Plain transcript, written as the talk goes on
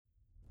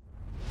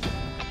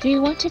Do you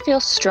want to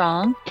feel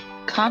strong,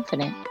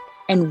 confident,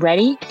 and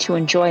ready to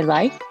enjoy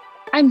life?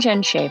 I'm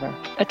Jen Shaver,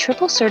 a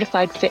triple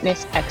certified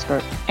fitness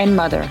expert and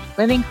mother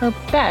living her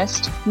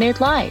best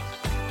midlife.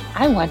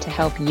 I want to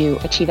help you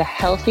achieve a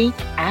healthy,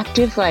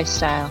 active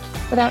lifestyle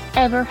without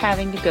ever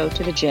having to go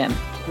to the gym.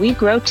 We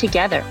grow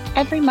together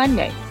every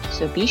Monday,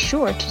 so be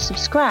sure to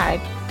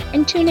subscribe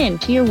and tune in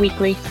to your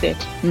weekly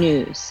Fit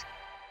News.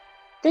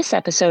 This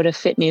episode of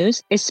Fit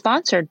News is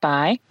sponsored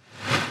by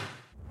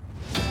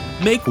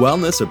Make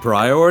wellness a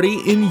priority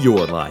in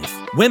your life.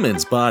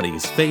 Women's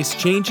bodies face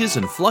changes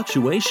and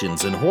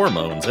fluctuations in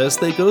hormones as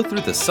they go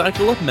through the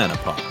cycle of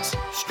menopause.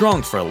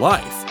 Strong for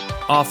Life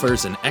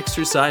offers an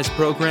exercise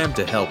program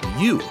to help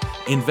you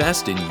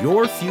invest in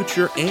your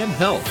future and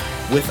health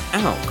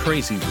without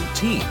crazy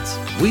routines.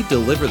 We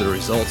deliver the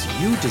results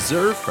you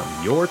deserve from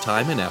your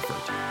time and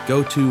effort.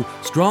 Go to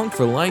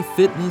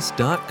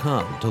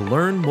strongforlifefitness.com to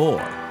learn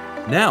more.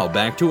 Now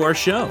back to our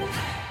show.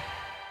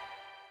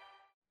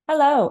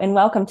 Hello and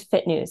welcome to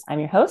Fit News. I'm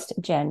your host,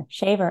 Jen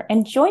Shaver,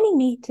 and joining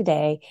me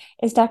today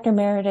is Dr.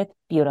 Meredith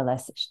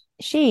Butulis.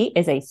 She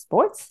is a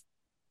sports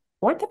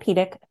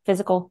orthopedic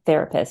physical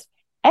therapist,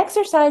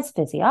 exercise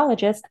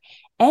physiologist,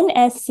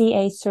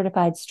 NSCA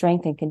certified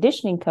strength and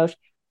conditioning coach,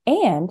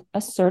 and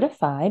a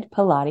certified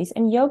Pilates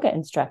and yoga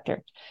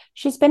instructor.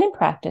 She's been in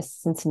practice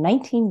since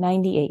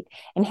 1998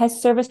 and has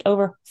serviced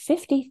over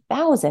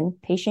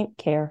 50,000 patient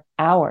care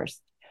hours.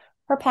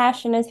 Her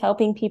passion is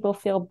helping people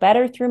feel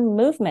better through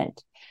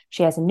movement.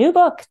 She has a new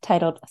book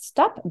titled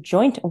Stop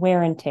Joint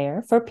Wear and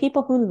Tear for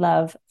People Who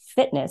Love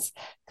Fitness,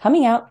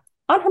 coming out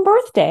on her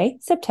birthday,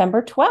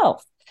 September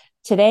 12th.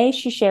 Today,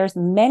 she shares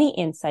many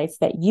insights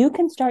that you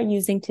can start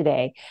using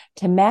today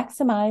to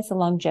maximize the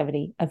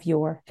longevity of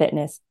your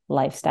fitness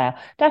lifestyle.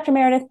 Dr.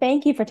 Meredith,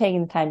 thank you for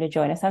taking the time to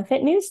join us on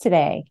Fit News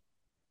today.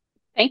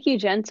 Thank you,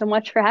 Jen, so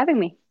much for having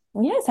me.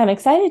 Yes, I'm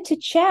excited to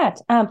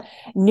chat.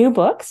 New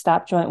book,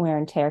 Stop Joint Wear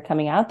and Tear,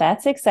 coming out.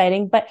 That's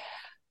exciting. But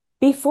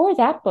before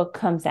that book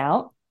comes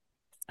out,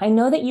 I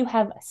know that you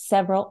have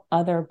several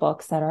other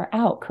books that are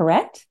out,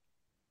 correct?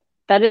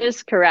 That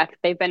is correct.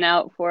 They've been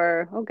out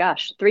for,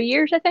 3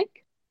 years, I think.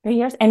 3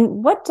 years.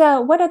 And what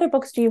other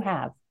books do you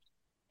have?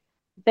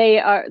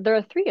 There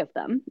are three of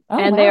them,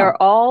 wow. They are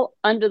all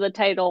under the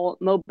title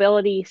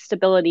Mobility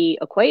Stability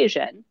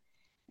Equation.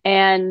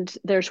 And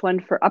there's one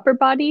for upper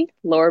body,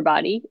 lower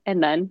body,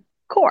 and then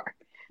core.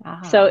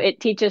 So it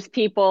teaches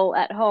people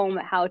at home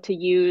how to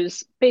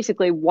use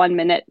basically 1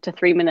 minute to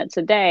 3 minutes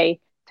a day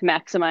to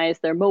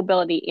maximize their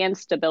mobility and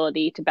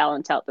stability to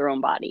balance out their own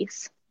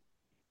bodies.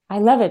 I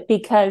love it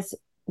because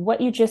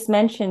what you just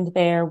mentioned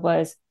there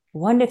was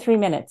 1 to 3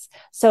 minutes.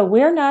 So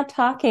we're not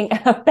talking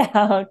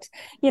about,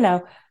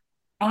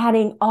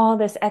 adding all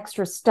this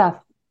extra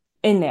stuff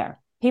in there.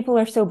 People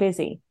are so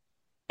busy.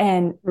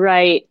 And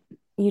right.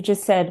 You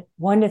just said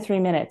 1 to 3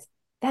 minutes.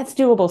 That's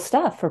doable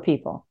stuff for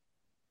people.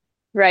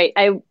 Right.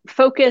 I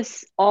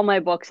focus all my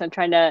books on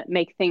trying to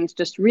make things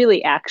just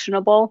really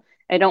actionable.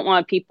 I don't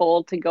want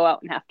people to go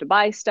out and have to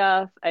buy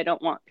stuff. I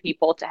don't want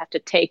people to have to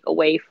take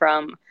away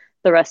from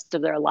the rest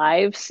of their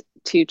lives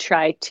to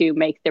try to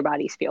make their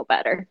bodies feel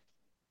better.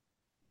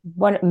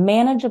 What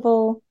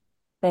manageable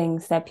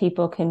things that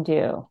people can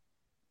do.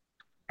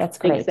 That's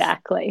great.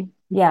 Exactly.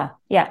 Yeah.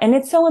 And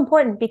it's so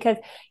important because,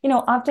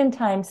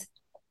 oftentimes,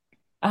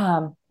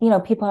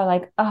 people are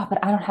like, oh,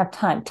 but I don't have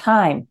time.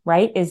 Time,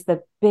 right, is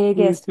the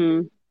biggest,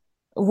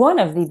 one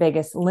of the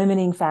biggest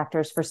limiting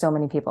factors for so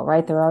many people,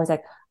 right? They're always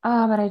like,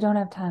 oh, but I don't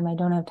have time. I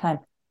don't have time.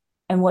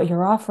 And what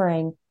you're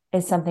offering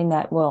is something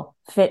that will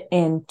fit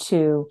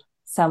into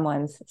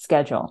someone's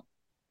schedule.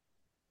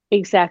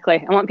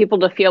 Exactly. I want people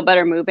to feel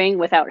better moving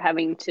without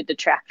having to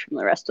detract from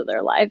the rest of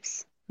their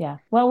lives. Yeah.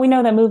 Well, we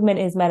know that movement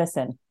is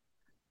medicine,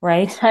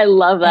 right? I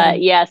love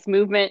that. Yes.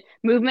 Movement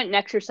and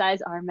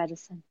exercise are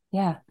medicine.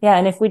 Yeah.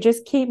 And if we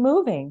just keep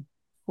moving,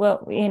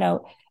 well,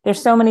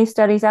 there's so many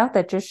studies out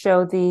that just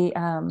show the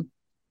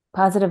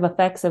positive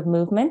effects of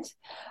movement.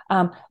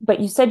 But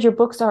you said your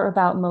books are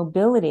about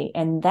mobility,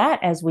 and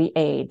that as we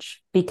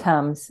age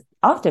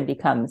often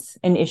becomes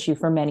an issue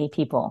for many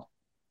people.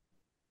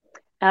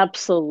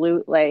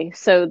 Absolutely.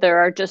 So there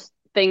are just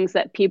things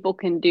that people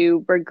can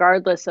do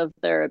regardless of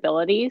their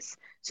abilities.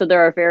 So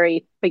there are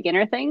very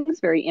beginner things,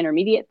 very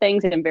intermediate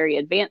things, and very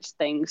advanced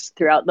things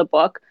throughout the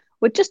book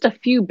with just a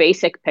few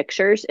basic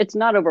pictures. It's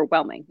not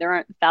overwhelming. There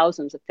aren't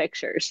thousands of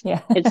pictures.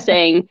 Yeah. It's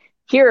saying,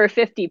 here are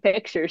 50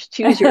 pictures,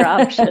 choose your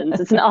options.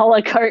 It's an a la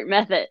carte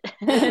method.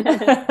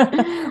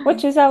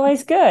 Which is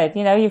always good,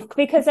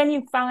 because then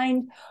you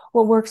find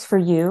what works for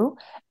you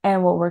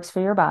and what works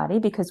for your body,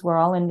 because we're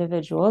all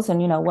individuals,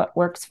 and what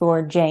works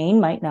for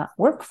Jane might not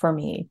work for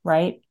me,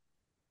 right?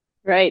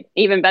 Right.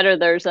 Even better,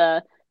 there's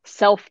a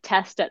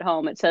self-test at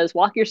home. It says,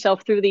 walk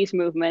yourself through these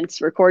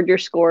movements, record your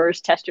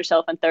scores, test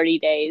yourself in 30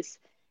 days,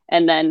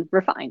 and then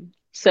refine.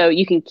 So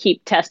you can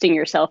keep testing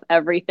yourself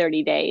every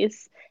 30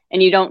 days.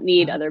 And you don't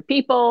need other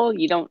people.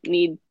 You don't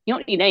need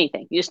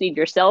anything. You just need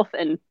yourself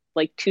and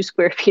like 2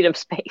 square feet of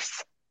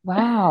space.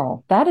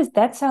 Wow,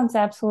 that sounds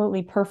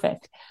absolutely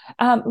perfect.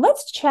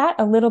 Let's chat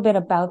a little bit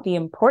about the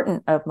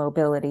importance of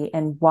mobility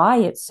and why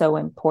it's so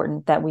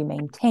important that we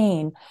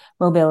maintain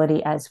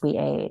mobility as we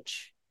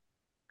age.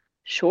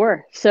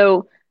 Sure.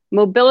 So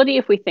mobility,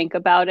 if we think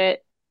about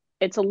it,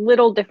 it's a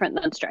little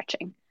different than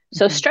stretching.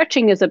 So Mhm.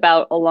 stretching is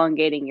about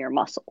elongating your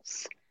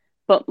muscles,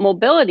 but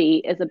mobility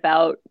is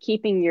about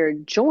keeping your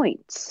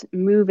joints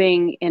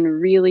moving in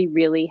really,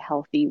 really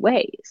healthy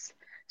ways.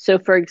 So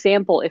for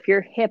example, if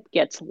your hip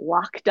gets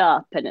locked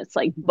up and it's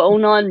like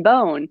bone on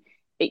bone,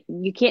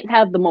 you can't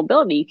have the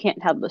mobility, you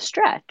can't have the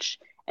stretch.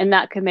 And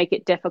that can make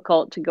it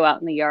difficult to go out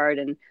in the yard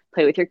and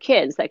play with your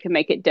kids. That can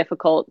make it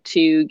difficult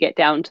to get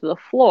down to the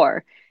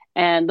floor.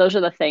 And those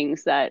are the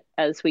things that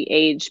as we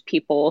age,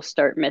 people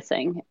start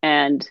missing.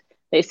 And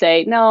they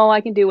say, no,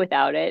 I can do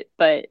without it.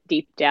 But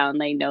deep down,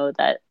 they know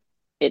that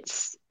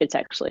it's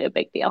actually a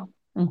big deal.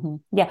 Mm-hmm.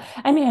 Yeah.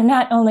 I mean, and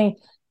not only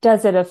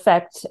does it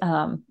affect,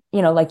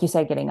 like you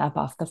said, getting up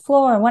off the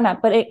floor and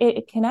whatnot, but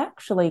it can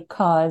actually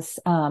cause,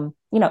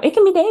 it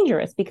can be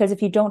dangerous because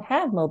if you don't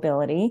have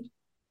mobility,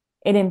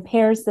 it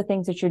impairs the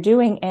things that you're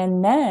doing.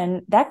 And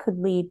then that could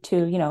lead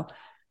to,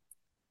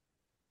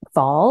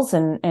 falls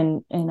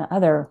and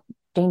other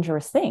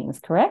dangerous things,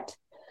 correct?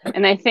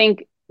 And I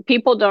think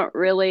people don't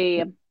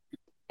really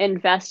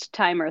invest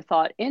time or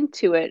thought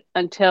into it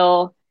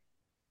until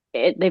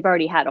they've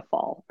already had a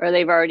fall or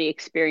they've already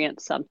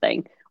experienced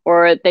something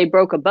or they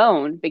broke a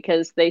bone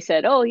because they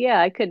said, "Oh yeah,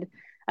 I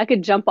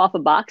could jump off a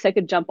box. I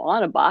could jump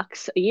on a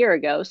box a year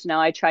ago. So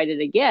now I tried it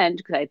again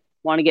because I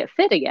want to get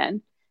fit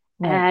again."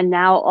 Right. And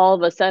now all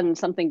of a sudden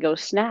something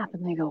goes snap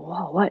and they go,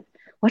 "Whoa,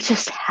 what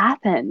just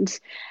happened?"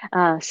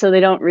 So they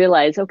don't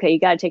realize, okay, you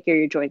got to take care of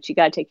your joints. You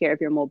got to take care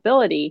of your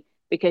mobility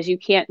because you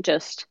can't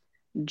just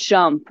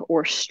jump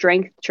or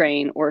strength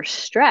train or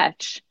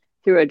stretch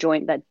through a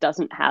joint that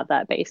doesn't have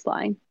that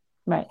baseline.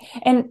 Right.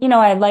 And,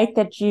 I like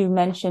that you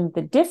mentioned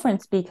the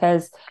difference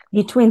because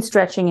between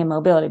stretching and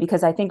mobility,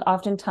 because I think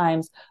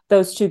oftentimes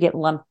those two get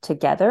lumped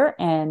together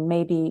and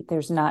maybe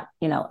there's not,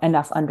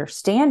 enough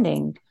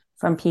understanding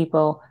from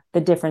people, the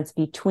difference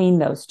between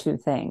those two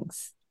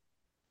things.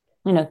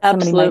 Somebody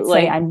might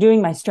say, Absolutely. I'm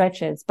doing my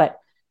stretches, but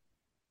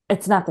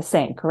it's not the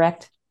same,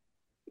 correct?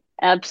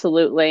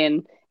 Absolutely.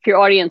 And if your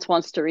audience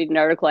wants to read an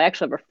article, I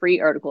actually have a free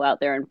article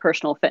out there in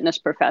Personal Fitness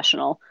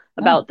Professional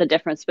Oh, about the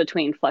difference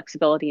between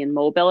flexibility and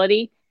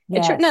mobility.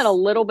 It's written at a yes.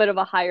 little bit of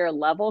a higher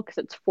level because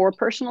it's for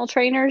personal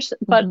trainers,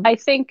 but Mm-hmm. I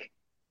think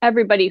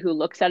everybody who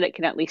looks at it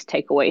can at least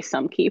take away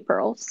some key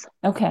pearls.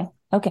 Okay.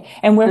 Okay.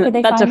 And where could And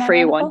they that's a find that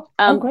free one. article?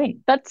 Oh, great.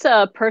 That's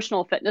a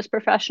Personal Fitness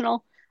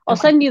Professional. I'll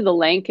Okay. send you the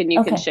link and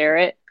you can Okay. share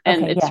it,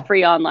 and Okay. it's Yeah.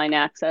 free online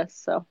access.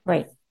 So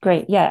Great.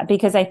 Great. Yeah.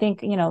 Because I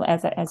think,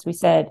 as we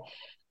said,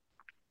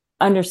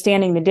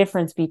 understanding the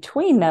difference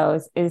between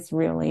those is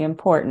really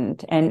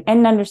important and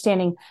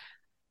understanding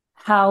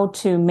how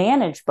to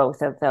manage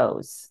both of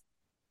those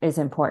is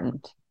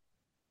important.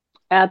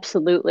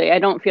 absolutely. I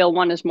don't feel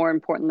one is more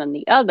important than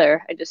the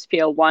other. I just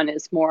feel one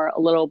is more a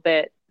little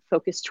bit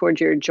focused towards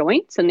your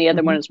joints and the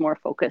other one Mm-hmm. is more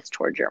focused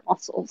towards your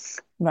muscles.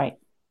 Right.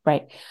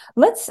 Right.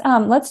 Let's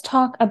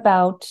talk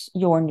about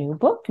your new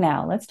book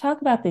now. Let's talk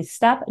about the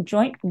Stop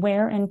Joint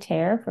Wear and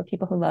Tear for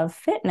people who love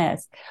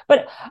fitness.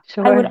 But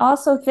I would Sure.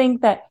 also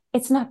think that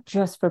it's not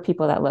just for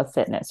people that love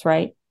fitness,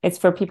 right? It's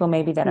for people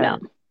maybe that No. are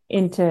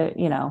into,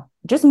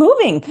 just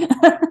moving.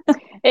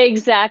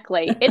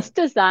 Exactly. It's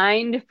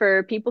designed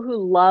for people who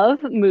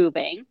love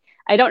moving.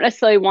 I don't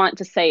necessarily want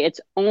to say it's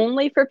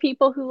only for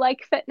people who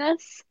like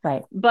fitness,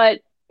 Right. but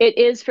it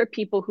is for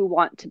people who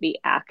want to be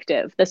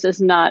active. This is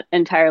not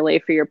entirely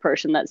for your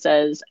person that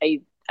says,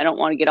 I don't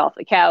want to get off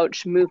the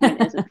couch.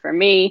 Movement isn't for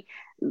me.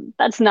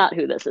 That's not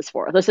who this is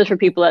for. This is for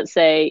people that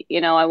say,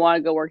 I want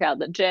to go work out at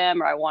the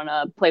gym, or I want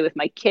to play with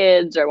my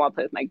kids, or I want to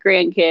play with my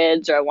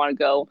grandkids, or I want to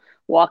go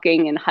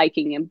walking and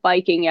hiking and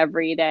biking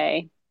every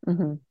day.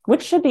 Mm-hmm.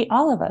 Which should be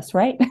all of us,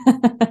 right?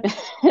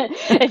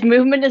 If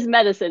movement is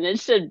medicine, it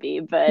should be,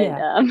 but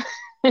Yeah.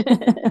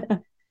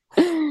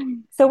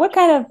 So, what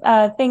kind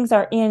of things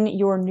are in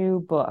your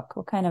new book?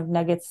 What kind of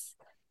nuggets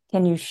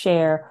can you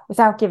share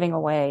without giving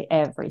away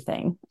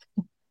everything?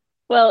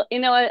 well,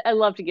 I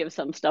love to give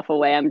some stuff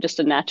away. I'm just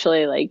a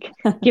naturally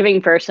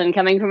giving person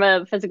coming from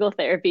a physical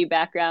therapy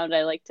background.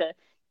 I like to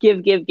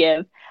give, give,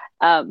 give.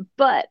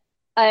 But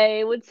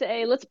I would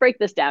say let's break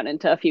this down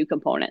into a few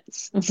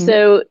components. Mm-hmm.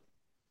 So,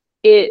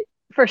 it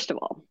first of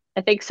all,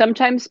 I think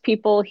sometimes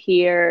people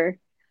hear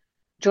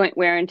joint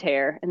wear and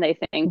tear and they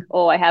think,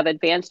 oh, I have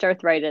advanced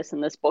arthritis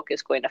and this book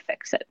is going to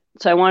fix it.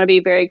 So I want to be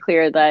very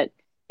clear that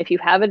if you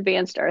have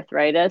advanced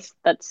arthritis,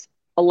 that's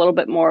a little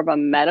bit more of a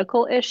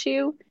medical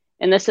issue.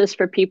 And this is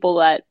for people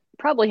that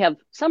probably have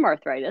some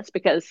arthritis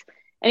because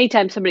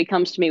anytime somebody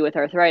comes to me with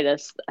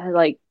arthritis,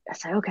 I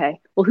say,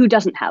 okay, well, who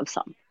doesn't have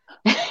some?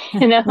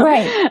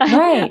 Right,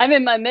 right. I'm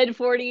in my mid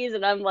 40s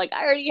and I'm like,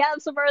 I already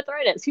have some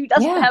arthritis. Who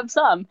doesn't Yeah, have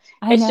some?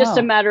 I It's just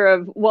a know. matter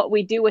of what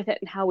we do with it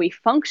and how we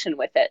function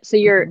with it. So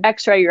your Mm-hmm.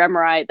 x-ray, your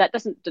MRI, that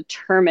doesn't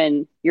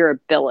determine your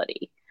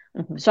ability.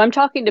 Mm-hmm. So I'm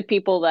talking to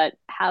people that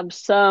have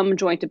some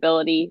joint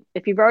ability.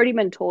 If you've already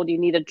been told you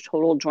need a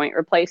total joint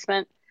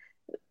replacement,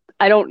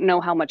 I don't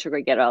know how much you're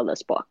going to get out of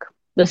this book.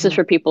 This is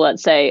for people that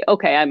say,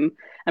 okay, I'm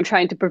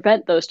trying to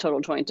prevent those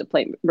total joint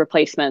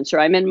replacements, or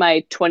I'm in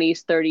my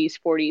 20s, 30s,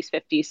 40s,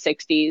 50s,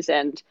 60s,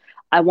 and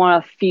I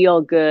want to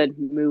feel good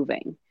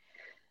moving.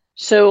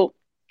 So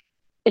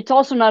it's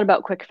also not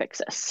about quick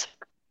fixes.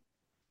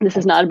 This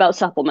is not about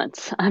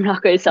supplements. I'm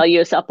not going to sell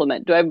you a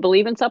supplement. Do I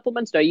believe in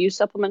supplements? Do I use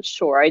supplements?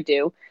 Sure, I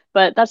do.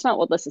 But that's not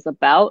what this is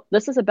about.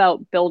 This is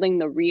about building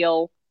the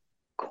real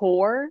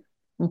core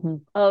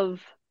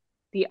of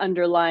the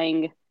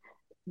underlying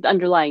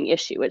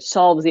issue. It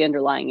solves the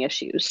underlying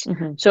issues.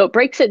 So it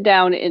breaks it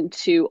down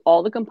into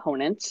all the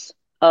components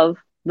of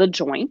the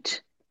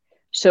joint.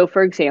 So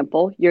for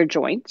example, your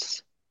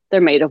joints, they're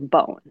made of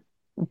bone.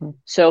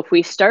 So if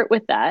we start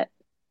with that,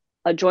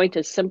 a joint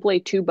is simply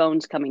two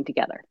bones coming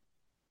together.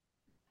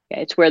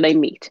 Okay, it's where they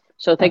meet.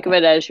 So think of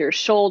it as your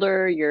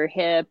shoulder, your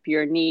hip,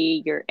 your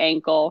knee, your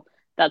ankle.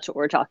 That's what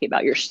we're talking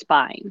about, your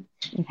spine.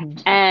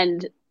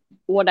 And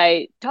what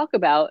I talk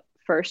about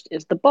first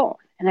is the bone.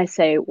 And I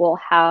say, well,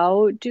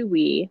 how do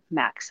we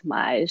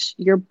maximize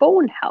your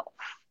bone health?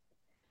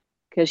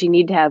 Because you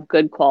need to have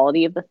good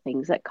quality of the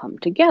things that come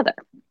together.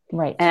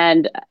 Right.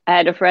 And I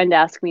had a friend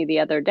ask me the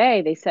other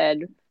day, they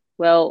said,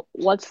 well,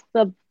 what's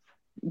the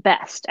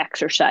best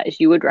exercise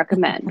you would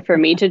recommend for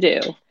me to do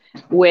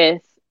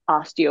with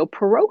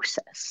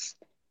osteoporosis?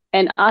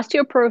 And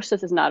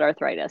osteoporosis is not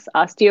arthritis.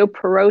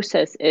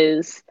 Osteoporosis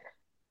is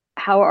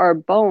how our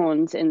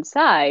bones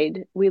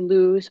inside, we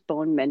lose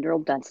bone mineral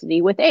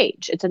density with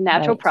age. It's a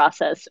natural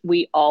process.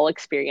 We all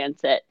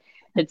experience it.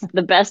 It's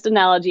the best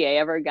analogy I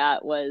ever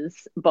got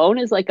was bone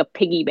is like a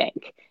piggy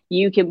bank.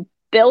 You can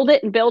build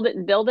it and build it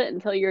and build it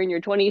until you're in your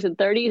 20s and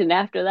 30s. And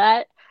after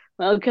that,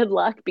 well, good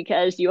luck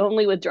because you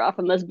only withdraw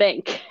from this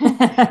bank.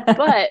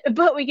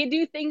 but we can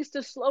do things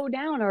to slow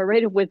down our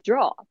rate of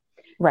withdrawal.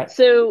 Right.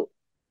 So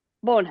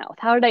bone health,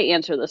 how did I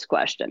answer this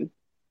question?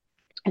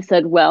 I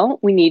said, well,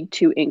 we need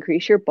to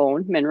increase your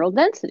bone mineral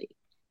density.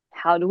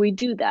 How do we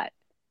do that?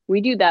 We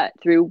do that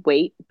through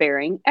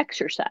weight-bearing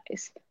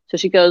exercise. So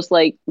she goes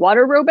like,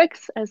 water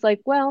aerobics? I was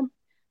like, well,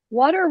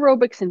 water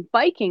aerobics and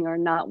biking are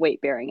not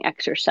weight-bearing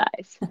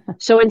exercise.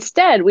 So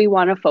instead, we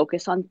want to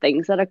focus on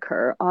things that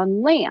occur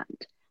on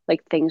land,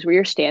 like things where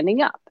you're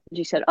standing up. And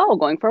she said, oh,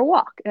 going for a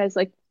walk. And I was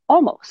like,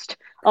 almost.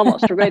 We're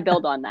going to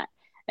build on that.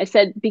 I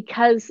said,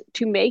 because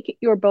to make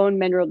your bone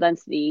mineral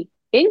density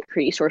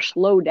increase or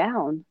slow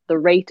down the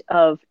rate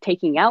of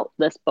taking out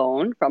this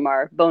bone from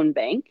our bone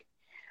bank,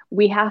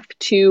 we have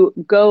to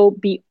go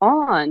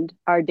beyond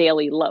our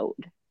daily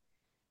load.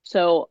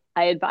 So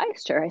I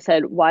advised her, I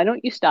said, why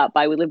don't you stop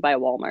by, we live by a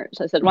Walmart.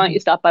 So I said, why don't you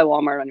stop by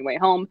Walmart on your way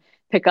home,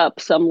 pick up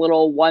some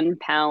little 1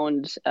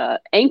 pound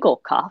ankle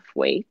cuff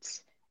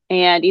weights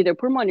and either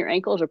put them on your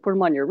ankles or put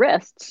them on your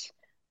wrists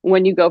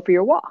when you go for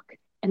your walk.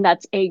 And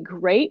that's a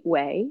great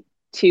way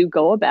to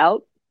go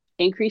about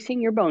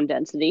increasing your bone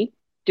density,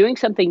 doing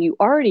something you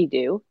already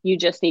do. You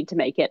just need to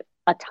make it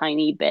a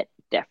tiny bit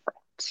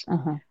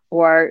different.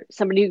 Or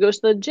somebody who goes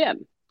to the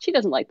gym. She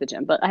doesn't like the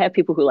gym, but I have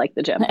people who like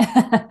the gym.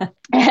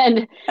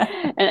 and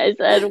I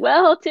said,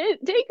 well, to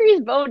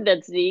increase bone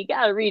density, you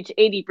got to reach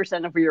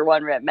 80% of your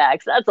 1 rep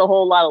max. That's a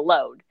whole lot of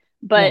load.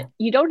 But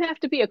you don't have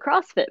to be a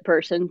CrossFit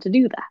person to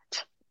do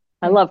that.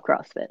 I love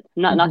CrossFit.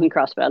 I'm not knocking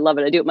CrossFit. I love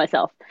it. I do it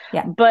myself.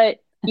 But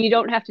you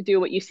don't have to do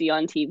what you see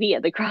on TV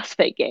at the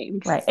CrossFit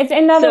games. Right.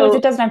 In other words,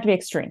 it doesn't have to be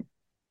extreme.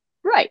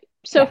 Right.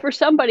 So for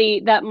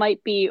somebody that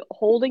might be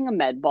holding a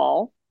med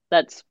ball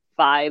that's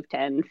 5,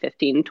 10,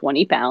 15,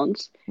 20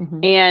 pounds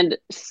and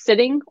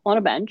sitting on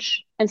a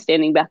bench and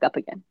standing back up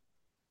again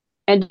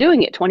and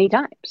doing it 20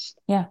 times,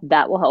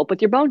 that will help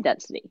with your bone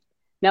density.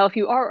 Now, if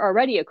you are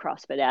already a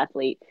CrossFit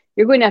athlete,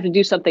 you're going to have to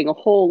do something a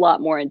whole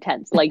lot more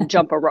intense, like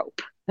jump a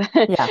rope,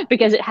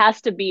 because it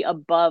has to be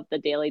above the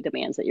daily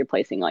demands that you're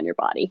placing on your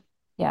body.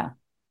 Yeah.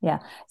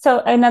 So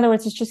in other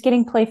words, it's just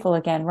getting playful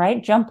again,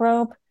 right? Jump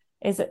rope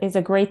is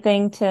a great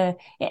thing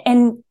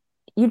and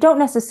you don't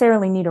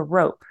necessarily need a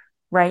rope,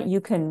 right? You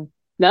could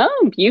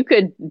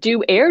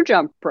do air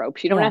jump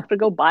ropes. You don't have to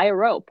go buy a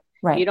rope.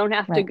 Right. You don't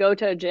have to go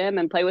to a gym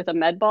and play with a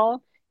med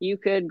ball. You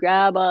could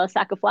grab a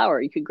sack of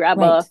flour. You could grab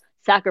a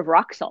sack of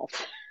rock salt.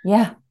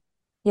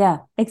 Yeah,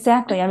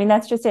 exactly. I mean,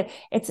 that's just it.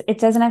 It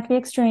doesn't have to be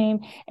extreme.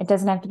 It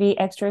doesn't have to be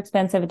extra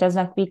expensive. It doesn't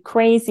have to be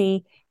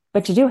crazy.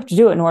 But you do have to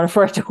do it in order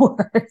for it to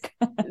work.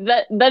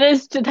 That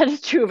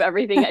is true of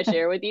everything I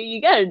share with you.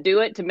 You got to do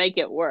it to make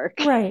it work.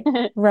 Right.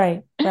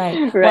 Well,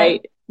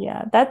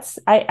 yeah,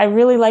 I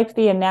really liked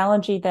the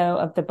analogy though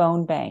of the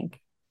bone bank.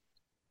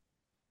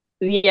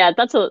 Yeah,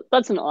 that's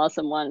an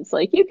awesome one. It's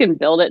like you can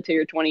build it to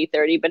your 20,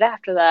 30, but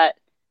after that,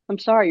 I'm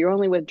sorry, you're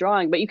only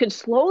withdrawing, but you can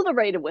slow the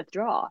rate of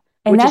withdrawal,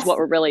 which is what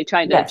we're really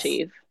trying to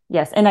achieve.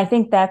 Yes. And I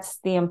think that's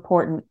the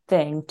important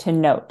thing to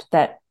note,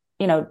 that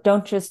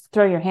don't just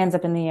throw your hands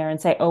up in the air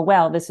and say, oh,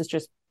 well, this is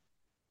just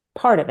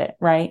part of it,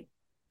 right?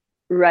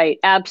 Right.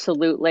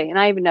 Absolutely. And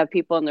I even have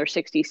people in their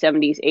 60s,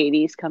 70s,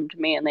 80s come to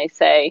me and they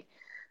say,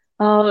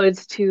 oh,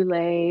 it's too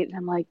late. And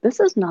I'm like, this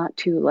is not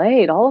too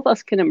late. All of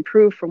us can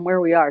improve from where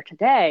we are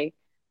today.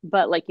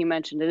 But like you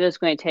mentioned, it is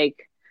going to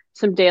take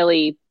some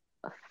daily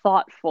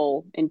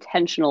thoughtful,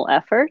 intentional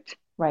effort.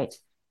 Right.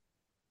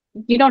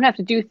 You don't have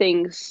to do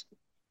things,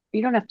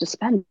 you don't have to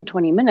spend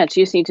 20 minutes.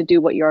 You just need to do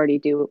what you already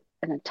do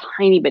in a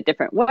tiny bit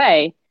different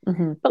way.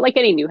 Mm-hmm. But like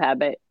any new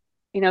habit,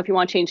 if you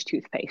want to change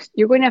toothpaste,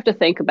 you're going to have to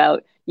think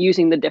about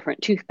using the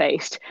different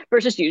toothpaste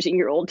versus using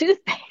your old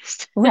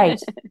toothpaste. Right.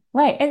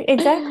 Right.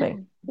 Exactly.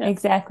 Yeah.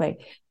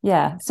 Exactly.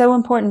 Yeah. So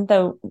important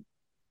though,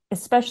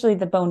 especially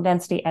the bone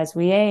density as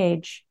we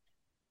age,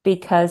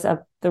 because of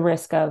the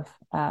risk of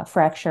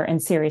fracture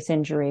and serious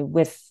injury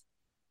with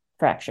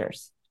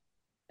fractures.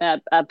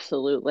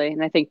 Absolutely.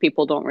 And I think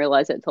people don't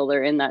realize it till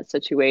they're in that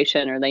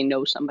situation or they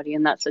know somebody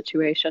in that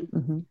situation.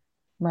 Mm-hmm.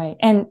 Right.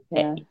 And,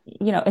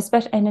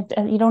 especially,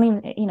 and you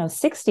don't even,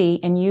 60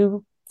 and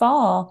you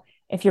fall,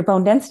 if your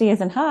bone density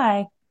isn't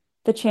high,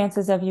 the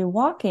chances of you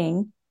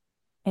walking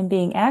and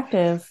being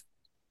active,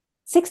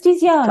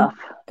 60's young. Tough.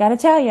 Gotta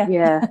tell you.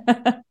 Yeah.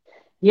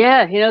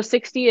 Yeah.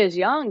 60 is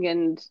young,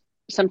 and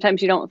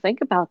sometimes you don't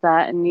think about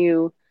that. And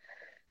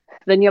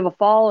then you have a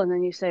fall, and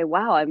then you say,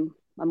 wow, I'm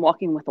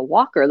walking with a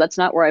walker. That's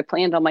not where I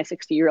planned on my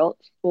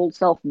 60-year-old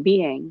self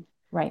being.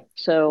 Right.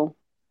 So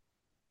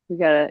we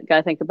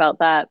gotta think about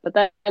that. But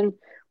then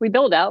we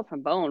build out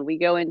from bone. We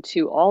go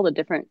into all the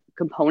different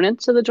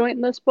components of the joint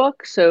in this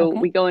book. So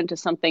we go into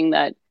something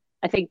that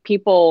I think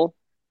people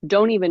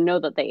don't even know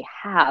that they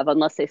have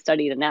unless they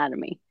studied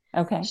anatomy.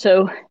 Okay.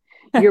 So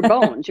your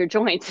bones, your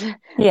joints,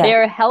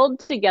 they're held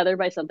together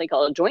by something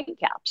called a joint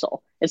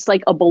capsule. It's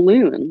like a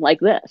balloon like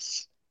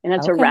this, and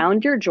it's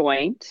around your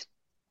joint,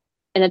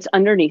 and it's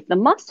underneath the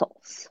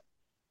muscles.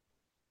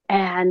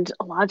 And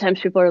a lot of times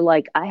people are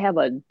like, I have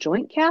a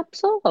joint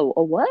capsule?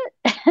 A what?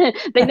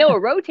 They know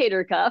a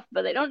rotator cuff,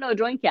 but they don't know a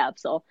joint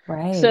capsule.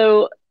 Right.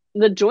 So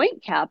the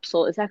joint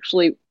capsule is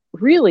actually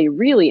really,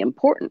 really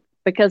important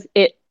because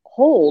it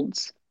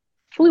holds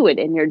fluid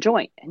in your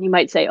joint. And you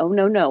might say, oh,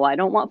 no, I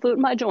don't want fluid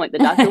in my joint. The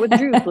doctor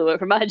withdrew fluid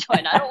from my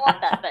joint. I don't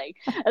want that thing.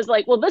 It's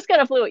like, well, this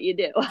kind of fluid you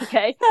do,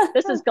 okay?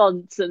 This is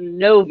called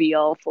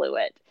synovial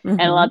fluid. Mm-hmm.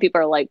 And a lot of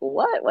people are like,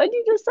 what? What did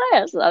you just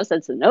say? So I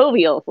said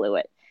synovial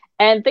fluid.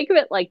 And think of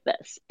it like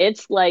this.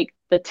 It's like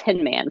the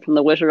Tin Man from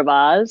The Wizard of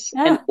Oz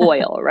and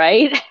oil,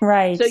 right?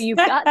 Right. So you've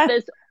got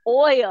this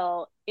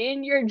oil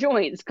in your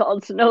joints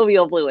called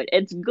synovial fluid.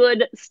 It's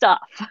good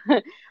stuff.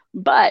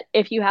 But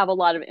if you have a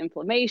lot of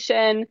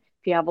inflammation,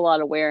 if you have a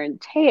lot of wear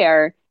and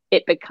tear,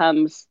 it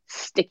becomes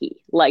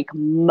sticky like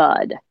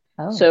mud.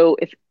 Oh. So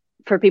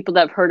for people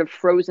that have heard of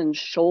frozen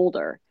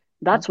shoulder,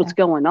 that's what's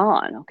going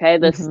on. Okay.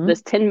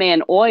 This Tin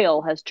Man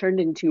oil has turned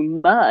into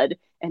mud,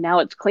 and now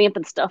it's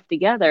clamping stuff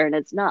together and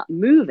it's not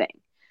moving.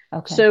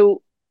 Okay.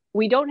 So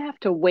we don't have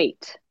to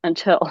wait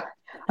until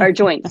our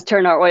joints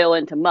turn our oil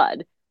into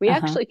mud. We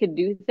actually could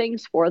do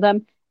things for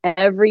them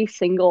every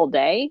single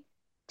day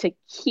to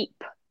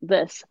keep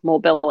this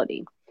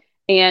mobility.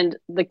 And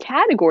the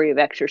category of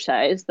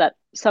exercise that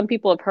some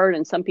people have heard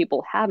and some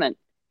people haven't,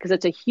 because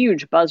it's a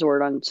huge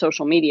buzzword on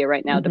social media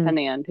right now,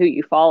 depending on who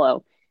you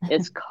follow,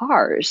 is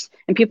cars.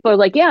 And people are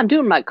like, yeah, I'm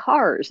doing my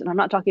cars. And I'm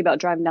not talking about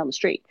driving down the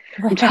street.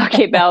 I'm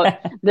talking about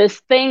this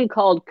thing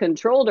called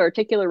controlled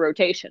articular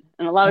rotation.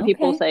 And a lot of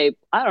people say,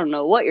 I don't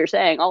know what you're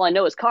saying. All I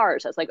know is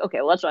cars. I was like, okay,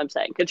 well, that's what I'm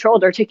saying.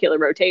 Controlled articular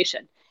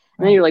rotation.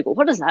 And then you're like, well,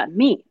 what does that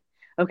mean?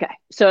 Okay.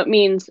 So it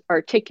means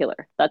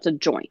articular. That's a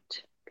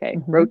joint. Okay.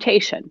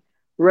 Rotation.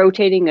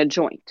 Rotating a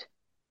joint.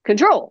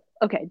 Control.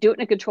 Okay, do it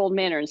in a controlled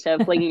manner instead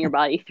of flinging your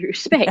body through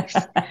space.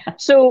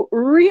 So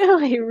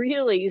really,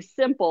 really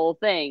simple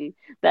thing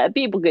that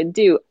people could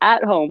do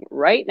at home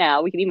right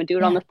now. We can even do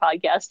it on this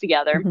podcast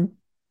together.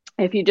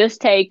 If you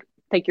just take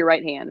your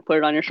right hand, put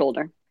it on your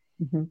shoulder,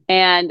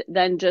 and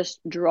then just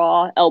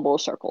draw elbow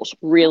circles,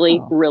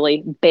 really,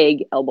 really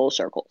big elbow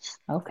circles.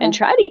 Okay. And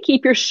try to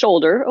keep your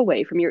shoulder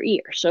away from your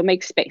ear. So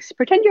make space.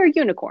 Pretend you're a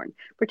unicorn.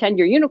 Pretend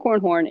your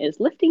unicorn horn is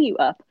lifting you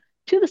up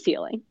to the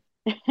ceiling.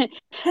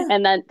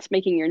 And that's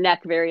making your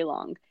neck very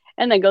long.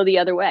 And then go the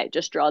other way.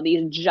 Just draw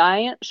these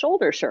giant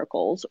shoulder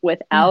circles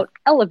without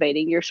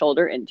elevating your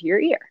shoulder into your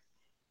ear.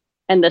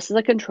 And this is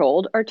a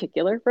controlled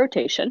articular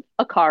rotation,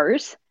 a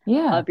CARS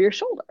of your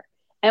shoulder.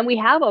 And we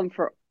have them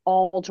for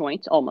all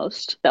joints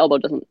almost. The elbow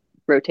doesn't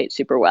rotate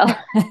super well.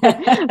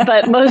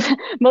 But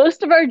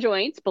most of our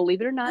joints,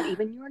 believe it or not,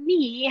 even your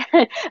knee.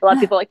 A lot of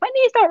people are like, my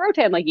knees don't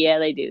rotate. I'm like, yeah,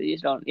 they do. You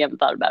haven't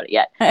thought about it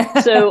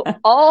yet. So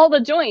all the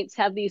joints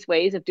have these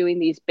ways of doing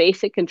these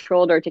basic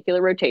controlled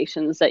articular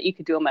rotations that you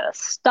could do them at a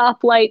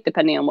stoplight,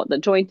 depending on what the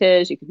joint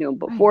is. You can do them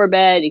before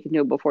bed. You can do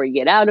them before you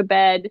get out of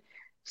bed.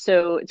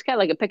 So it's kind of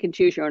like a pick and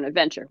choose your own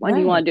adventure. When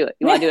do you want to do it?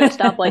 You want to do it at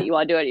a stoplight? You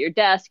want to do it at your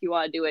desk? You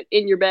want to do it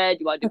in your bed?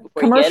 You want to do it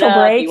before you get up?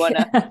 Break.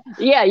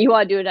 You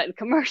want to do it at a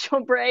commercial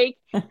break.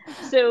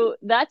 So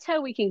that's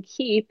how we can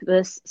keep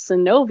this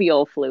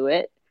synovial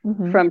fluid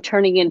from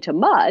turning into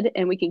mud,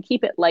 and we can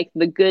keep it like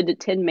the good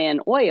Tin Man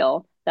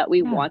oil that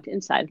we want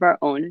inside of our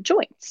own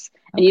joints.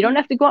 And you don't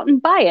have to go out and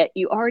buy it.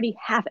 You already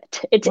have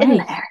it. It's in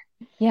there.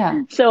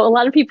 Yeah. So a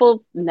lot of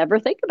people never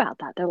think about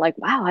that. They're like,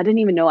 wow, I didn't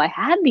even know I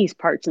had these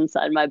parts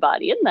inside my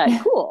body. Isn't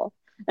that cool?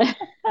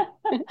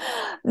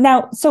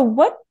 Now, so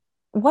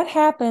what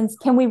happens?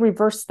 Can we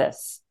reverse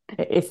this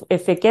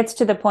if it gets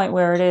to the point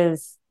where it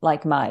is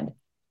like mud?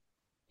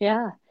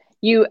 Yeah,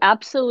 you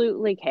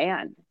absolutely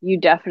can. You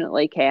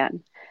definitely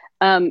can.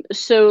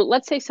 So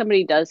let's say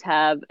somebody does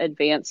have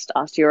advanced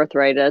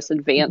osteoarthritis,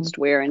 advanced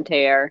wear and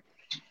tear.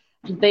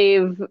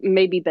 They've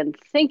maybe been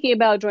thinking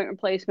about joint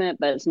replacement,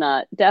 but it's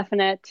not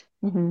definite.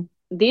 Mm-hmm.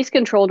 These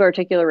controlled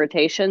articular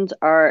rotations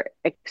are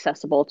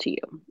accessible to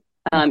you.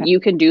 Okay.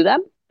 You can do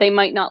them. They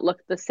might not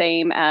look the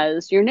same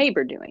as your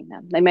neighbor doing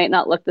them. They might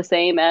not look the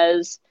same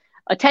as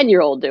a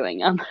 10-year-old doing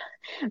them,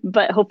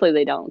 but hopefully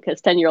they don't,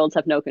 because 10-year-olds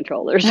have no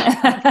controllers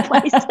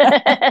place.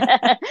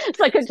 It's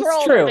like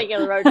control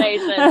articular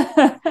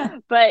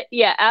rotation. But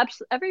yeah,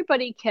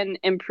 everybody can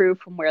improve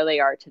from where they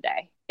are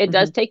today. It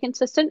does take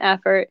consistent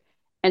effort.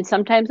 And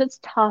sometimes it's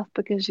tough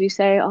because you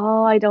say,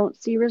 oh, I don't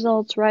see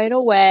results right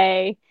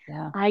away.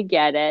 Yeah. I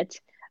get it.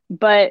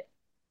 But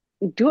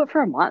do it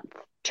for a month.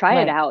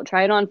 Try it out.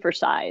 Try it on for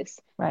size.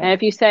 Right. And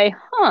if you say,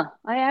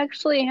 I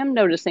actually am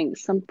noticing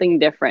something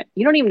different,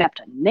 you don't even have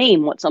to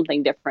name what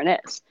something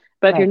different is.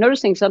 But if you're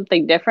noticing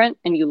something different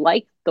and you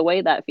like the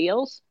way that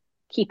feels,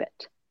 keep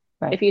it.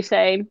 Right. If you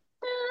say,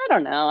 I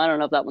don't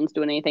know if that one's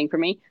doing anything for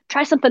me,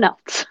 try something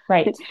else.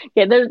 Right.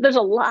 Yeah, there's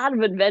a lot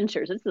of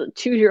adventures. It's a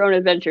choose your own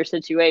adventure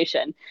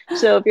situation.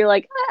 So if you're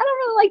like, I don't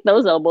really like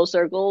those elbow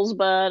circles,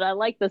 but I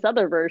like this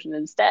other version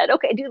instead.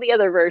 Okay, do the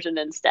other version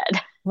instead.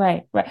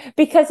 Right.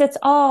 Because it's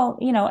all,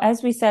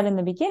 as we said in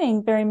the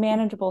beginning, very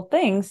manageable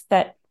things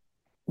that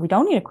we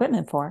don't need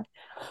equipment for.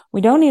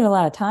 We don't need a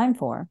lot of time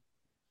for.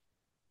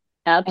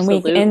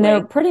 Absolutely. And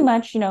they're pretty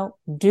much,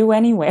 do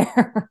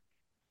anywhere.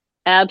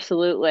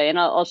 Absolutely. And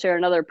I'll share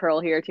another pearl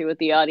here too with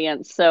the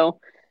audience.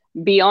 So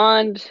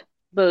beyond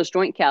those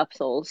joint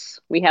capsules,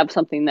 we have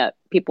something that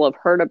people have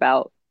heard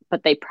about,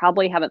 but they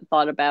probably haven't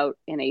thought about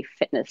in a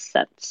fitness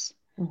sense.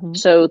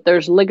 So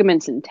there's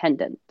ligaments and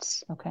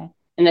tendons. Okay.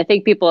 And I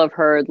think people have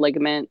heard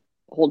ligament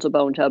holds a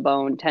bone to a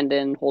bone,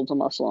 tendon holds a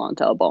muscle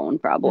onto a bone,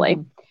 probably.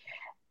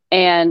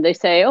 And they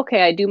say,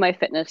 okay, I do my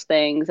fitness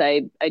things,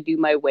 I do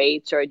my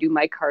weights, or I do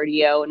my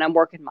cardio, and I'm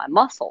working my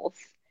muscles.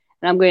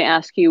 And I'm going to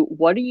ask you,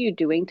 what are you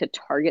doing to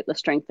target the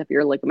strength of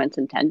your ligaments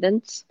and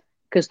tendons?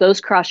 Because those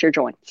cross your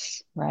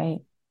joints. Right.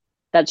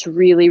 That's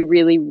really,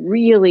 really,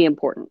 really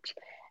important.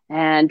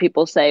 And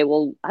people say,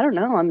 well, I don't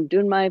know, I'm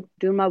doing my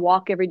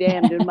walk every day.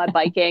 I'm doing my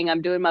biking.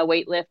 I'm doing my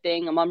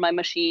weightlifting. I'm on my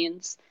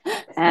machines.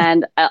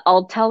 And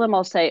I'll tell them,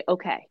 I'll say,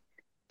 okay,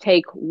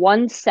 take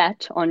one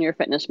set on your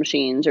fitness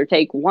machines or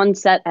take one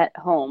set at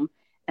home.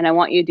 And I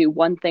want you to do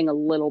one thing a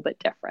little bit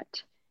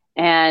different.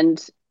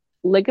 And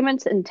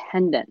ligaments and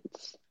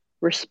tendons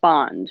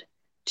respond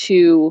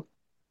to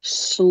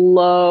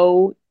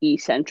slow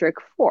eccentric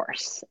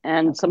force.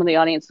 And some of the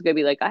audience is going to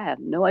be like, I have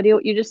no idea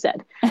what you just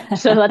said.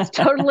 So that's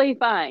totally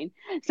fine.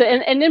 So,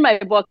 and in my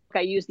book,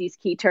 I use these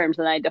key terms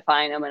and I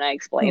define them and I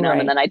explain them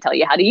and then I tell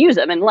you how to use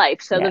them in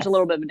life. So there's a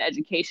little bit of an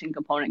education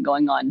component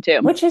going on too.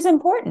 Which is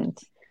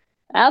important.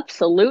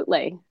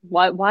 Absolutely.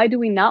 Why do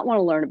we not want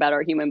to learn about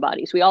our human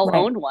bodies? We all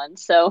own one.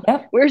 So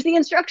where's the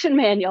instruction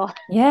manual?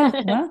 Yeah,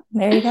 well,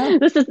 there you go.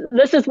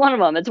 This is one of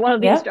them. It's one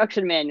of the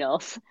instruction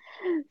manuals.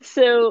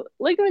 So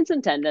ligaments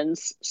and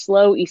tendons,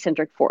 slow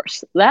eccentric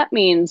force. That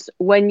means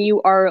when you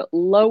are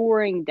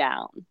lowering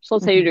down. So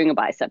let's say you're doing a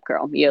bicep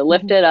curl. You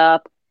lift it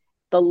up.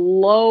 The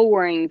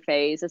lowering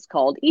phase is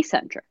called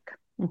eccentric.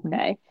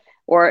 Okay.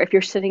 Or if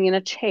you're sitting in a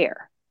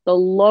chair, the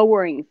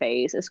lowering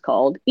phase is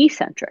called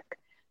eccentric.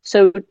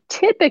 So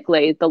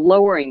typically the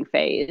lowering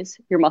phase,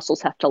 your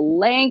muscles have to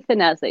lengthen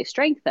as they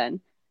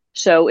strengthen.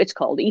 So it's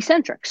called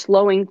eccentric,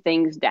 slowing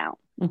things down.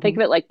 Think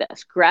of it like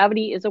this.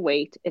 Gravity is a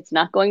weight. It's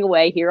not going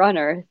away here on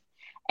Earth.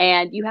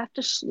 And you have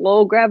to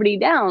slow gravity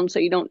down so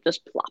you don't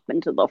just plop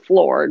into the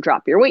floor or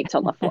drop your weights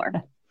on the floor.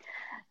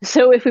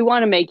 So if we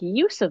want to make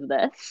use of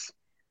this,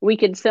 we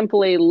could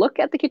simply look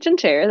at the kitchen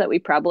chair that we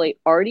probably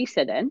already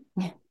sit in.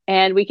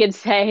 And we could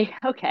say,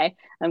 okay,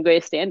 I'm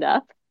going to stand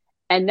up.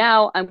 And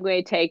now I'm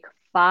going to take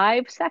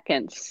 5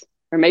 seconds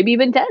or maybe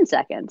even 10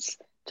 seconds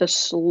to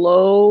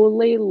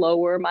slowly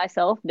lower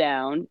myself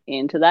down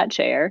into that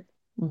chair.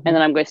 And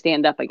then I'm going to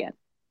stand up again.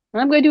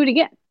 And I'm going to do it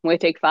again. I'm going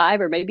to take 5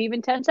 or maybe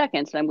even 10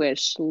 seconds. And I'm going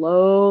to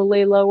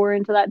slowly lower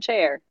into that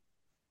chair.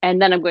 And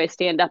then I'm going to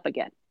stand up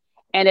again.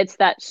 And it's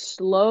that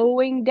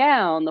slowing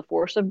down the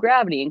force of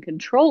gravity and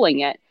controlling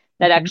it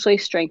that actually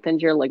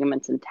strengthens your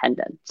ligaments and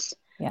tendons.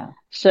 Yeah.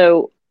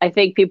 So I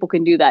think people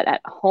can do that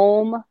at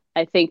home.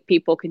 I think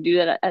people can do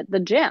that at the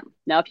gym.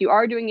 Now, if you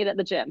are doing it at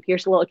the gym,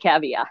 here's a little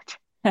caveat.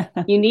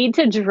 You need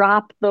to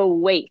drop the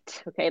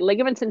weight. Okay.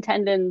 Ligaments and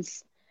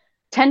tendons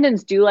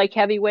do like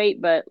heavy weight,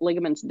 but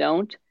ligaments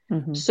don't.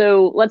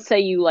 So let's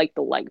say you like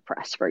the leg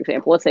press, for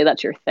example. Let's say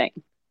that's your thing.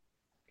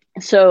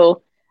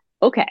 So,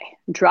 okay,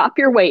 drop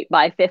your weight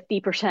by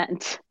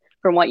 50%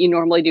 from what you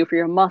normally do for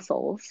your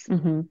muscles.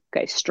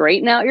 Okay,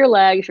 straighten out your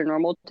legs, your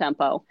normal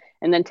tempo.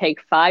 and then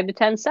take 5 to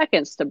 10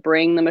 seconds to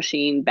bring the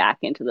machine back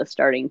into the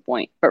starting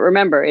point. But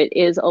remember, it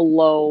is a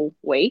low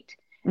weight,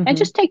 and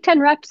just take 10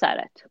 reps at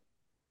it.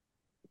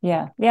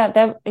 Yeah. Yeah.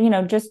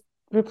 That, just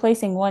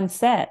replacing one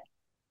set,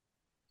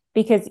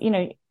 because,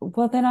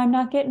 well, then I'm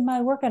not getting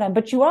my workout on,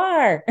 but you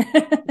are.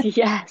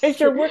 Yes. Because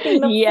you're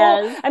working the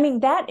full. I mean,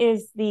 that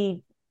is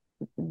the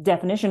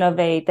definition of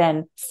a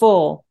then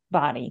full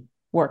body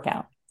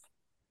workout.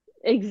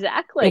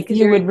 Exactly. Because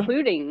you're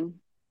including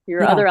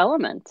your other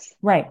elements.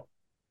 Right.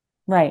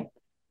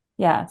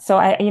 Yeah.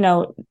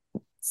 So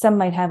some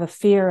might have a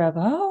fear of,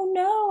 oh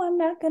no, I'm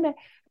not going to,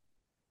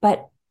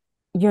 but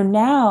you're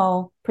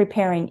now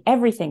preparing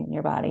everything in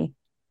your body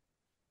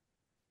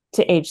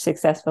to age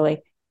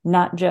successfully,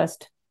 not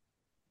just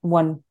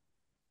one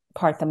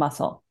part, the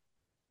muscle,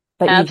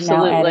 but you've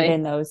now added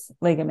in those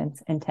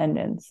ligaments and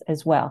tendons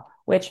as well,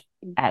 which,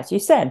 as you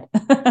said,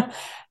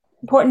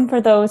 important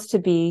for those to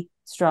be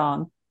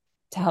strong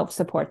to help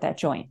support that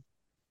joint.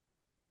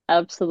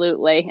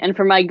 Absolutely. And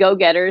for my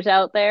go-getters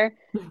out there,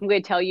 I'm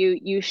going to tell you,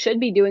 you should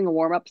be doing a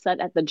warm-up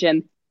set at the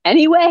gym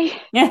anyway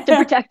to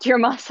protect your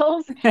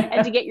muscles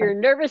and to get your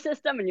nervous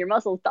system and your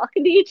muscles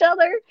talking to each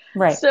other.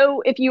 Right.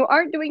 So if you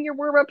aren't doing your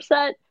warm-up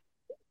set,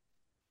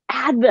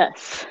 add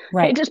this.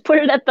 Right. Just put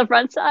it at the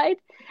front side.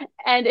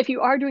 And if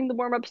you are doing the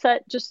warm-up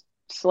set, just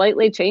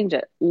slightly change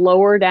it.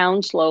 Lower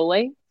down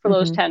slowly for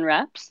those 10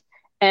 reps.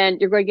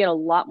 And you're going to get a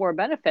lot more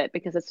benefit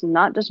because it's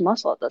not just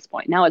muscle at this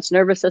point. Now it's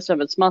nervous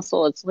system, it's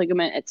muscle, it's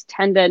ligament, it's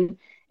tendon.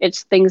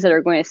 It's things that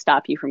are going to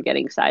stop you from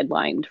getting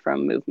sidelined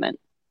from movement.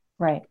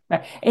 Right.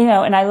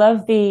 And I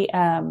love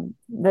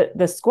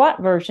the squat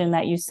version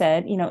that you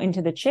said,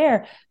 into the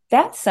chair.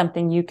 That's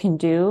something you can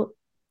do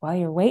while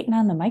you're waiting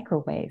on the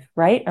microwave,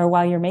 right? Or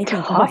while you're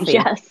making coffee.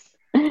 Yes.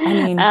 I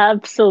mean,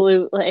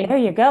 absolutely. There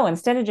you go.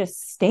 Instead of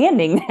just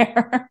standing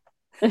there.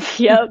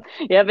 Yep.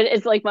 But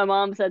it's like my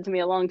mom said to me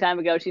a long time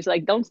ago. She's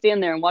like, don't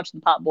stand there and watch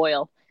the pot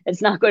boil.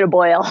 It's not going to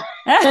boil.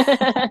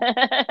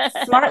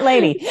 Smart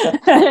lady.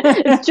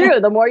 It's true.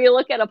 The more you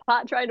look at a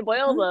pot trying to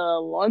boil, the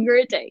longer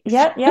it takes.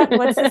 Yep.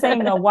 What's the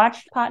saying? A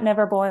watched pot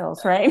never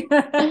boils, right?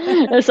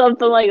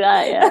 Something like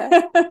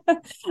that,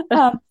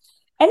 yeah.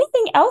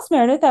 Anything else,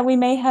 Meredith, that we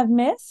may have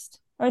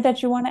missed or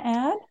that you want to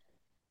add?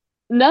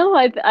 No,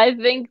 I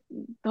think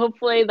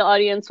hopefully the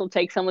audience will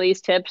take some of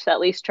these tips,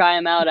 at least try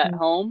them out at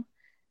home,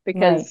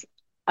 because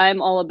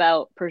I'm all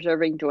about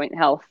preserving joint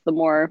health. The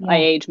more I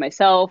age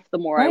myself, the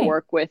more I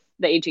work with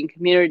the aging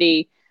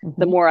community,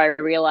 the more I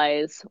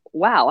realize,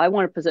 wow, I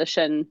want to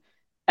position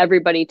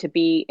everybody to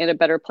be in a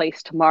better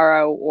place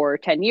tomorrow or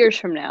 10 years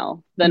from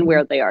now than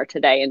where they are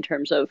today in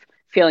terms of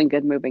feeling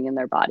good moving in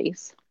their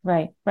bodies.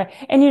 Right.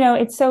 And,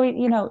 it's so,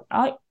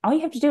 all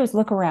you have to do is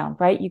look around,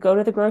 right? You go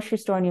to the grocery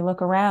store and you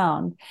look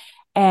around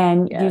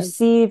and you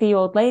see the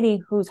old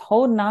lady who's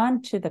holding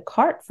on to the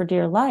cart for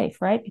dear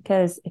life, right?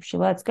 Because if she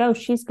lets go,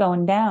 she's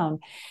going down.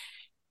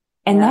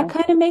 And that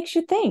kind of makes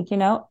you think,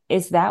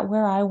 is that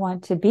where I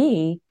want to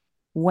be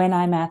when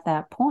I'm at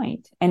that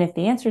point? And if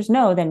the answer is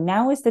no, then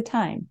now is the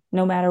time,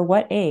 no matter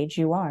what age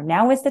you are,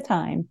 now is the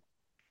time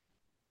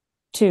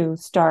to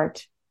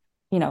start,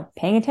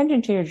 paying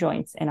attention to your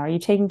joints, and are you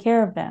taking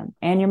care of them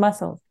and your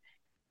muscles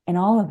and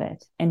all of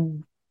it,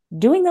 and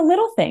doing the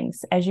little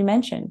things, as you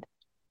mentioned.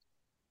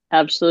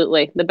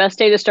 Absolutely. The best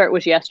day to start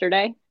was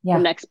yesterday. The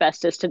next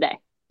best is today.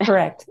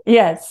 Correct.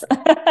 Yes.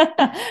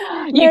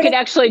 You can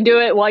actually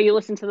do it while you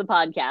listen to the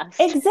podcast.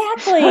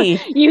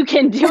 Exactly. You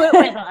can do it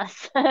with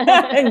us.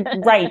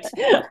 Right.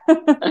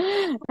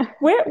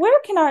 Where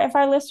can if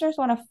our listeners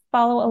want to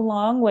follow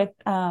along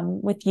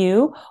with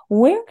you,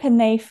 where can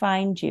they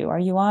find you? Are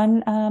you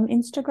on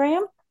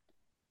Instagram?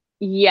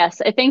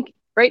 Yes, I think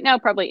right now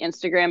probably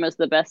Instagram is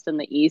the best and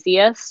the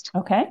easiest.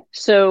 Okay.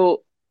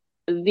 So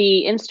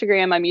the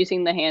Instagram, I'm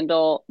using the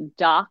handle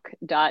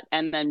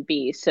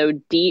doc.mmb. So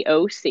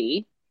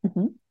DOC.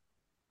 And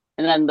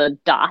then the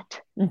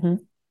dot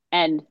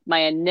and my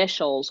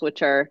initials,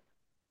 which are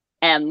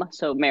M,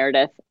 so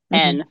Meredith,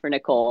 N for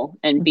Nicole,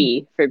 and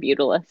B for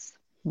Butulis.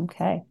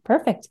 Okay,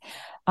 perfect.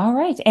 All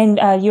right. And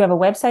you have a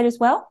website as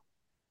well?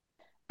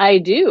 I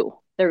do.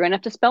 They're going to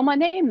have to spell my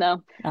name,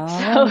 though.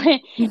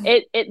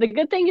 The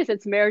good thing is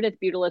it's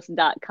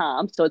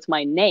meredithbutulis.com, so it's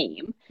my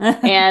name.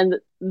 And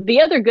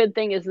the other good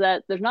thing is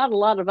that there's not a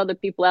lot of other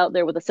people out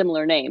there with a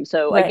similar name.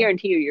 So I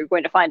guarantee you're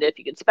going to find it if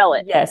you can spell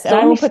it. Yes, so and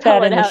I will put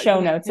that in the show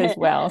notes as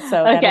well.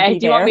 So okay,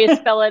 do you want me to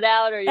spell it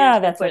out, or you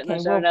that's put it in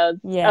the show notes?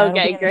 Yeah,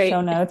 okay, great.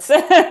 Show notes.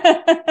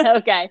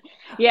 Okay,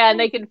 yeah, and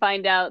they can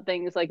find out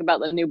things like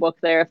about the new book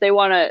there if they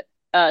want to.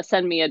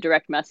 Send me a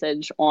direct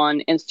message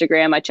on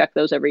Instagram. I check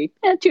those every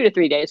 2 to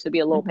 3 days, so be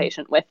a little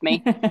patient with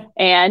me.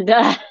 And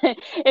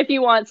if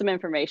you want some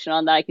information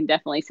on that, I can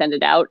definitely send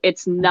it out.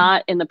 It's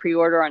not in the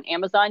pre-order on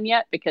Amazon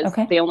yet because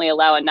they only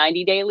allow a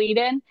 90-day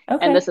lead-in.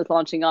 And this is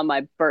launching on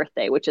my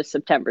birthday, which is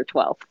September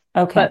 12th.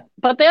 Okay.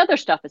 But the other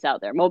stuff is out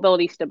there.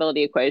 Mobility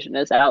Stability Equation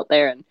is out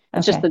there. And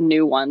it's just the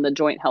new one, the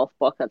Joint Health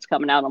book that's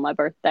coming out on my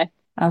birthday.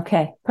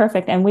 Okay,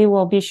 perfect. And we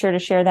will be sure to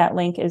share that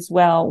link as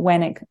well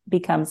when it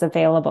becomes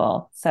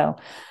available. So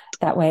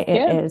that way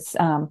it is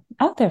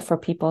out there for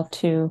people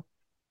to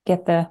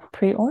get the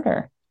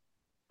pre-order.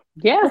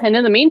 Yeah. And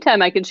in the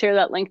meantime, I can share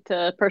that link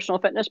to Personal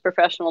Fitness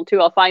Professional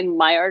too. I'll find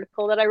my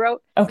article that I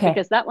wrote. Okay.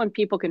 Because that one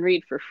people can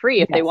read for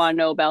free if they want to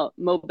know about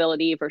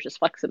mobility versus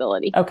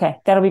flexibility. Okay.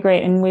 That'll be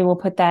great. And we will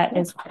put that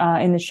as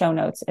in the show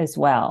notes as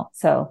well.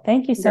 So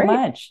thank you so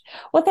much.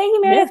 Well, thank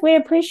you, Meredith. We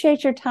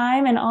appreciate your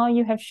time and all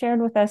you have shared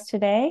with us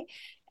today.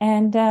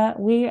 And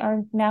we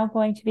are now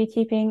going to be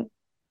keeping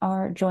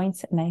our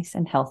joints nice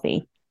and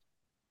healthy.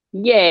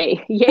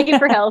 Yay. Yay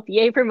for health.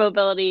 Yay for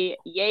mobility.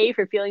 Yay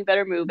for feeling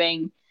better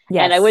moving.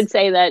 Yes. And I would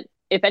say that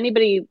if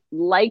anybody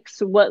likes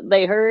what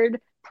they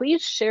heard,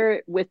 please share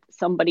it with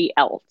somebody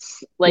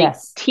else. Like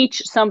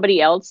teach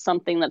somebody else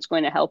something that's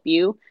going to help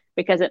you,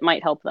 because it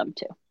might help them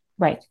too.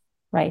 Right.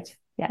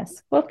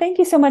 Yes. Well, thank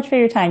you so much for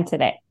your time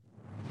today.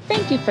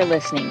 Thank you for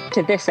listening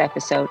to this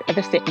episode of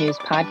the Fit News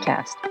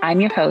Podcast. I'm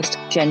your host,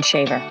 Jen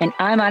Shaver, and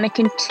I'm on a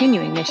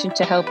continuing mission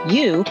to help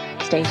you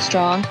stay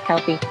strong,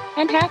 healthy,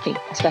 and happy.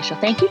 A special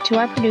thank you to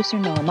our producer,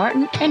 Noah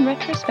Martin, and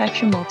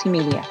Retrospection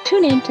Multimedia.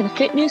 Tune in to the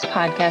Fit News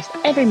Podcast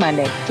every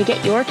Monday to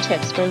get your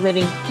tips for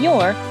living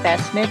your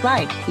best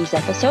midlife. These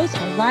episodes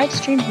are live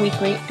streamed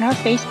weekly in our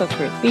Facebook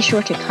group. Be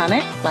sure to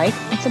comment, like,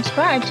 and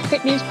subscribe to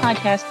Fit News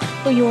Podcast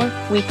for your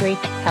weekly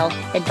health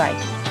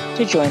advice.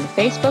 To join the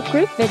Facebook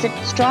group, visit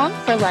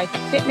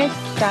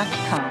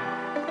strongforlifefitness.com.